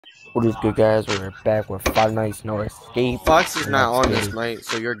What is good, guys? We're back with Five Nights No Escape. Fox is not on this night,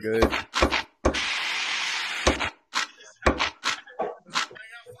 so you're good.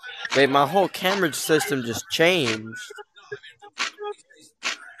 Wait, my whole camera system just changed.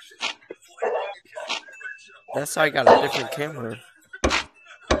 That's how I got a different camera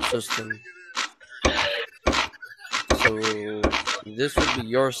system. So this would be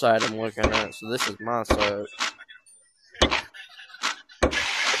your side I'm looking at. So this is my side.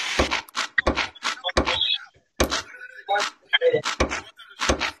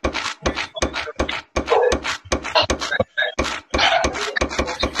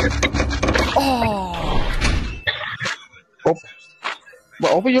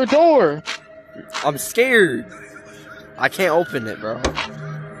 But open your door. I'm scared. I can't open it, bro.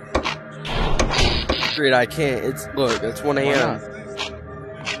 Dude, I can't. Look, it's 1 a.m.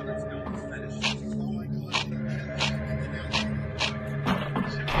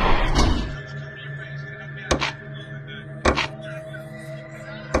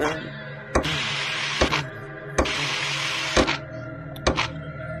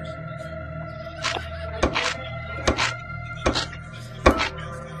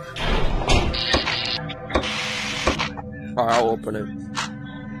 Alright, I'll open it.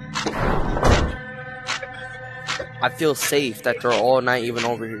 I feel safe that they're all not even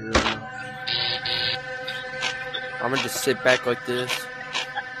over here. I'm gonna just sit back like this.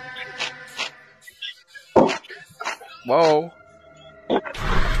 Whoa.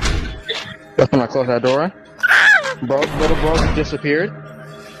 That's when I close that door. Bro, little bro disappeared.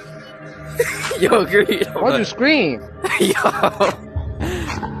 Yo, great. Why'd you scream? Yo.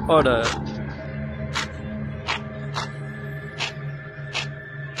 Hold up.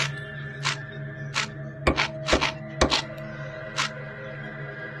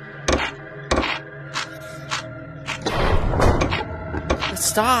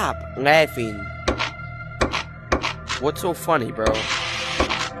 Stop laughing. What's so funny, bro?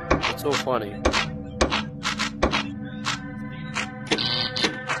 What's so funny?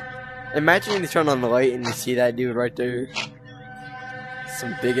 Imagine when you turn on the light and you see that dude right there.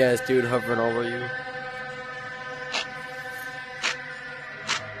 Some big ass dude hovering over you.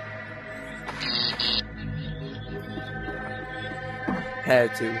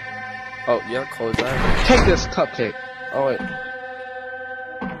 Had to. Oh, yeah, close that. Take this cupcake. Oh, wait.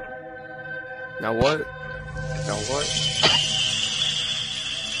 Now what? Now what?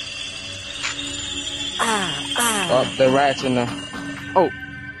 Oh, the rat's in the... Oh.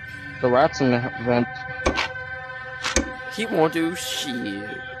 The rat's in the vent. He won't do shit.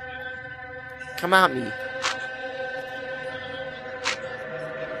 Come at me.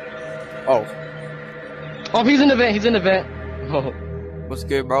 Oh. Oh, he's in the vent. He's in the vent. Oh. What's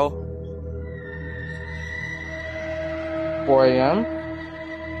good, bro? 4 a.m.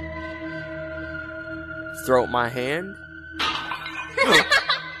 Throat my hand.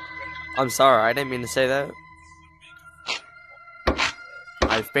 I'm sorry, I didn't mean to say that.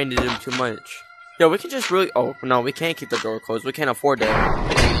 I offended him too much. Yo, we can just really... Oh, no, we can't keep the door closed. We can't afford that.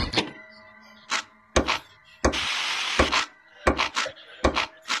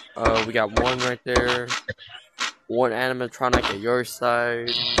 We got one right there. One animatronic at your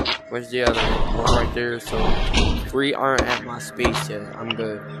side. Where's the other one? One right there. So 3 aren't at my space yet. I'm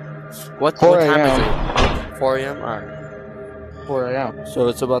good. What time is it? 4 a.m.? Alright. 4 a.m. So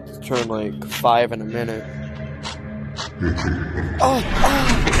it's about to turn like 5 in a minute. Oh!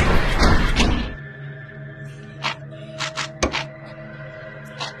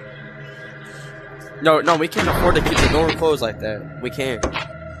 No, we can't afford to keep the door closed like that. We can't.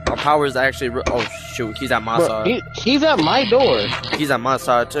 Our power is actually... Oh, shoot. He's at my side. He's at my door. He's at my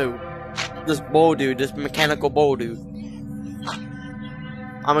side, too. This bull dude. This mechanical bull dude.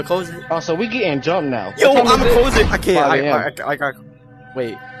 I'm gonna close it. Oh, so we getting jumped now. Yo, I'm gonna close it. I can't. I got.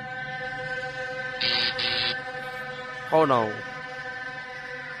 Wait. Hold on.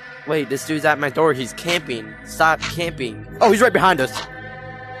 Wait, this dude's at my door. He's camping. Stop camping. Oh, he's right behind us.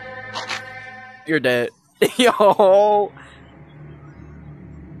 You're dead. Yo.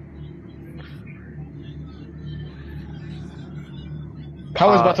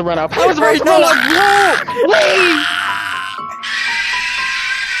 Power's about to run out. Power's about to run out. No! Leave!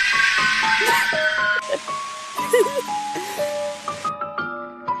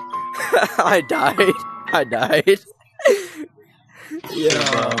 I died. Yo,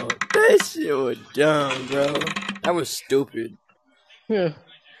 that shit was dumb, bro. That was stupid. Yeah.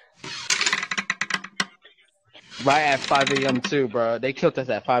 Right at 5 a.m. too, bro. They killed us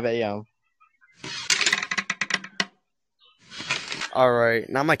at 5 a.m. Alright,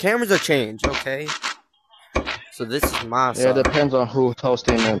 now my cameras are changed, okay? So So this is my Yeah, side. it depends on who's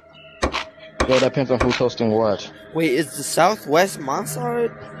hosting it. Yeah, it depends on who's hosting what. Wait, is the southwest my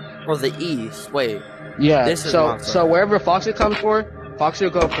side? Or the east? Wait. Yeah, This is my so side. wherever Foxy comes for, Foxy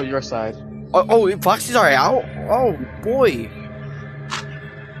will go for your side. Oh, Foxy's already out? Oh, boy.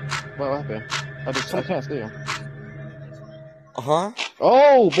 What happened? I can't see him. Uh-huh.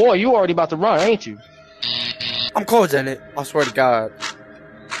 Oh boy, you already about to run, ain't you? I'm closing it. I swear to God.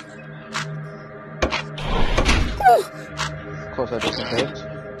 Of course, that doesn't hit.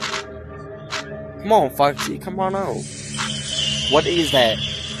 Come on, Foxy. Come on out. What is that?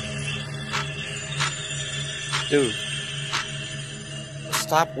 Dude.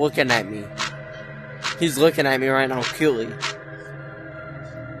 Stop looking at me. He's looking at me right now, cutely.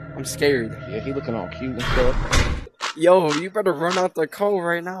 I'm scared. Yeah, he looking all cute and stuff. Yo, you better run out the cove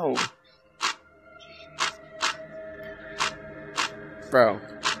right now. Bro.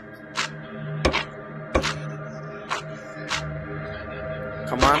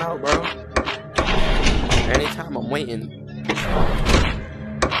 Come on out, bro. Anytime, I'm waiting.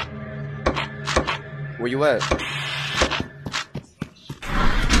 Where you at?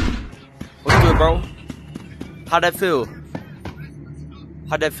 What's good, bro? How'd that feel?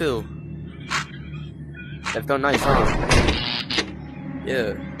 How'd that feel? That felt nice, huh?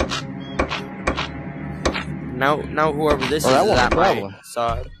 Yeah. Now whoever this is at my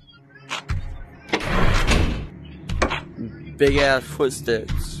side. Big ass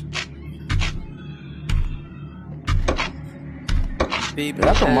footsteps.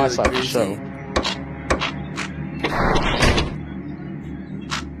 That's on my side for sure.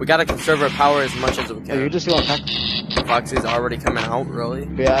 We gotta conserve our power as much as we can. Hey, you just going Foxy's already coming out, really?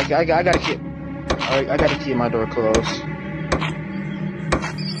 Yeah, I gotta keep my door closed.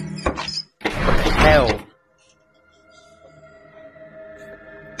 What the hell?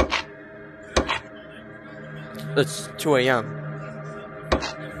 It's 2 a.m.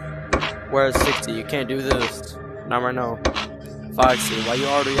 Where's 60? You can't do this. Not right now. Foxy, why you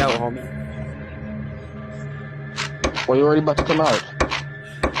already out, homie? Well, you already about to come out.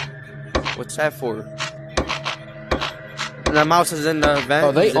 What's that for? And the mouse is in the vent.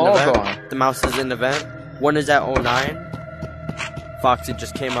 Oh, they all gone. The mouse is in the vent. One is at 09. Foxy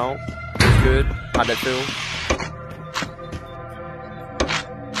just came out. Good. How'd that feel?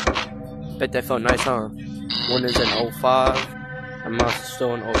 Bet that felt nice, huh? One is in 05. The mouse is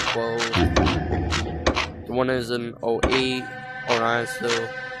still in 012. The one is in 08. 09 still.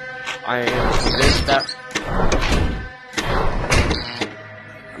 I am convinced that...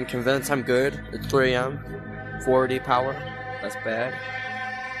 I'm convinced I'm good. It's 3 a.m. 40 power. That's bad.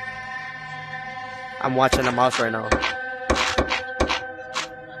 I'm watching the mouse right now.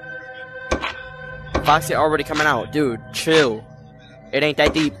 Foxy already coming out. Dude, chill. It ain't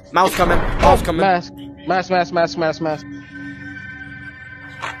that deep. Mouse coming. Mouse coming. Mask. That's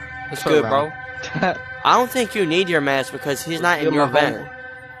good, bro. I don't think you need your mask because he's not in your vent.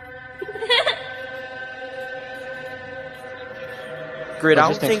 Grid, I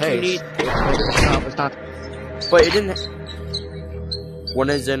don't think you need... It's not. But it didn't... One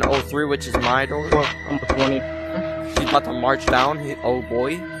is in 03, which is my door. I'm 20. He's about to march down. Oh,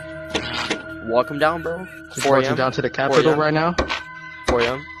 boy. Walk him down, bro. He's marching down to the Capitol right now. 4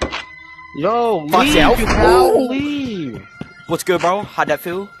 a.m. Yo, Foxy leave, out. pal, leave. What's good, bro? How'd that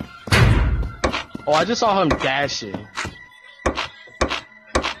feel? Oh, I just saw him dashing.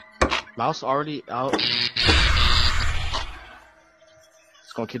 Mouse already out.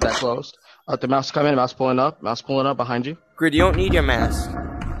 Just gonna keep that closed. The mouse coming, mouse pulling up behind you. Grid, you don't need your mask.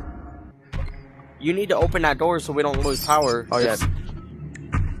 You need to open that door so we don't lose power. Oh, yeah.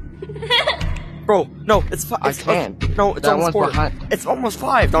 Bro, no, it's 5. I can't. No, it's that almost one's 4. behind. It's almost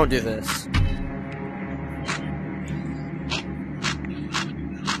 5. Don't do this.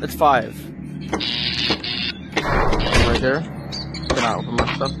 It's 5. Right there. Can I open my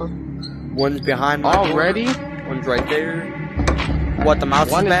stuff up? One's behind my already? door. One's right there. What, the mouse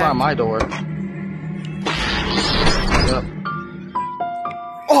One is back? by my door. Yep.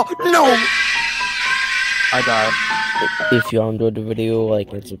 Oh, no! I died. If y'all enjoyed the video,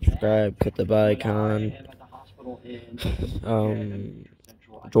 like and subscribe, click the bell icon.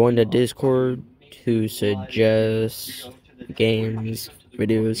 Join the Discord to suggest games,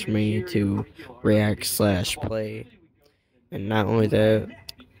 videos for me to react/play. And not only that,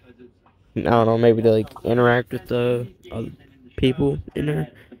 I don't know, maybe to like interact with the other people in there.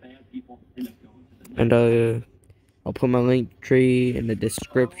 And I'll put my link tree in the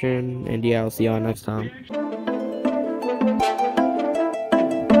description. And yeah, I'll see y'all next time.